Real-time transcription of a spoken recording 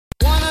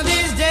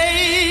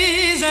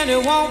and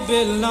it won't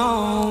be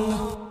long.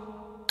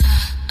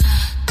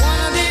 One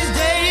of these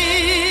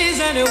days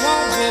and it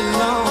won't be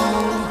long.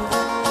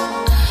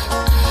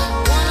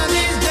 One of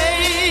these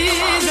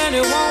days and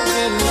it won't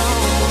be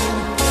long.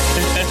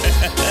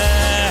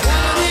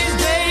 One of these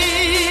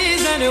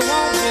days and it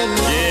won't be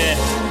long. Yeah.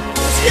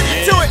 Let's get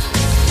into it.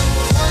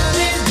 One of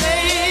these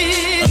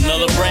days.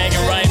 Another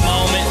bragging right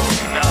moment.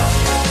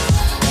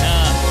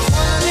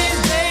 One of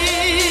these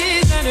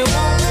days and it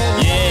won't be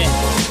long. Yeah.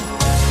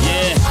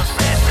 Yeah.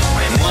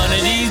 One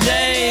of these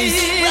days,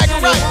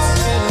 Bragging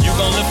rights. you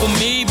gon' look for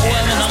me, boy,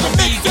 and I'ma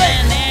be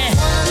down there.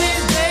 One of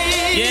these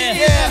days Yeah.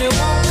 and it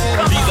won't be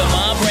long. These are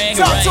my bragging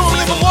Talk rights. to him, These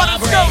Livin are Water, my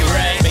let's go. bragging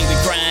rights. Baby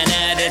crying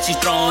out that she's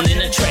thrown in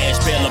the trash.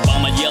 Bill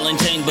Obama yelling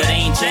change, but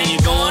ain't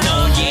changing going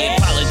on. Yeah,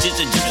 politics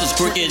are just as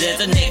crooked as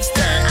the next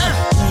turn.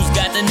 Who's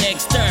got the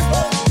next turn?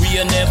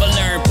 We'll never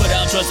learn. Put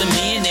our trust in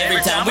me, and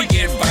every time we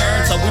get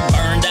burned, so we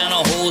burn down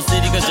a whole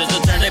city, cause just to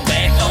turn their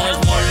back on us.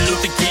 Martin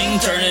Luther King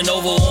turning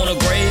over on a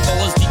grave. Or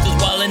was teachers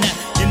wilding out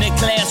in their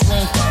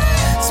classroom.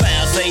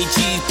 Smile, say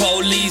cheese,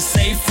 police,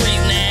 say free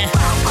now.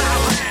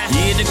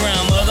 Hit the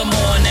ground, mother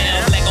more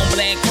now. Black on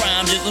black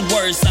crime, just as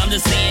worse. I'm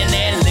just saying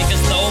that. Liquor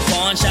store,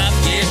 pawn shop,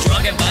 get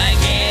drunk and buy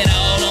get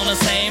all on the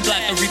same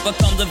block. The Reaper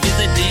comes to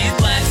visit these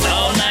blacks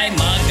all night.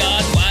 My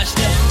God, watch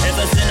them as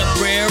I send a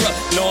prayer up,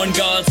 knowing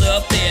God's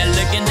up there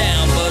looking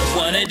down. But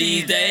one of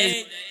these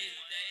days,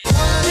 One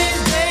of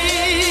these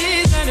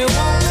days and it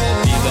won't be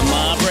long. these are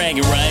my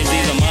bragging rights.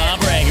 These are my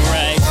bragging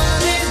rights. One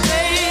of these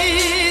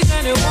days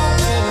and it won't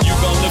be long. You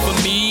gon' look for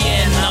me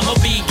and I'ma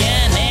be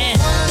gone there.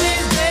 One of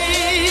these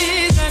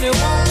days and it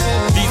won't be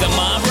long. These are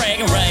my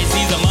bragging rights.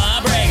 These are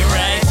my bragging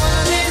rights. One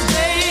of these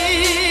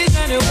days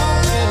and it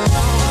won't be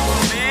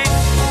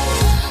long.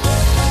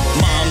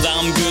 Moms,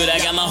 I'm good, I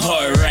got my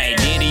heart right.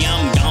 Daddy,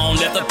 I'm gone,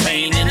 left the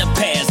pain in the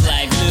past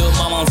life. Little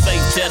mama, I'm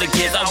safe, tell the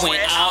kids I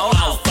went all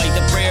out. Fight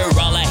the prayer,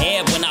 all I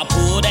had when I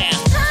pulled out.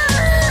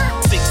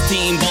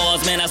 16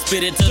 bars, man, I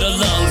spit it to the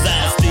lungs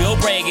out. Still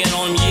bragging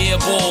on them, yeah,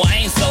 boy,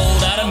 I ain't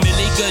sold out. A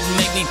milli couldn't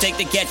make me take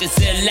the catch and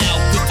sell out.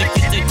 Put the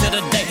kitchen to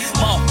the day,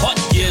 my heart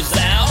gives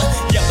out.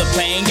 Yep, the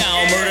pain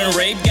gone, murder and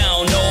rape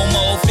gone. No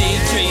more fig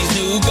trees,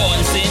 new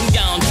garden, sin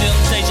gone.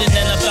 Temptation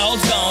and the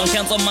thoughts gone.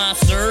 Cancel my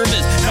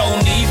service, no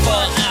need for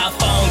an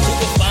iPhone.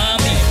 Google find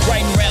me,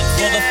 writing raps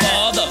for the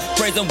Father.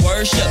 Praise and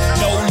worship,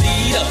 no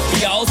leader.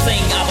 We all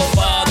sing Abba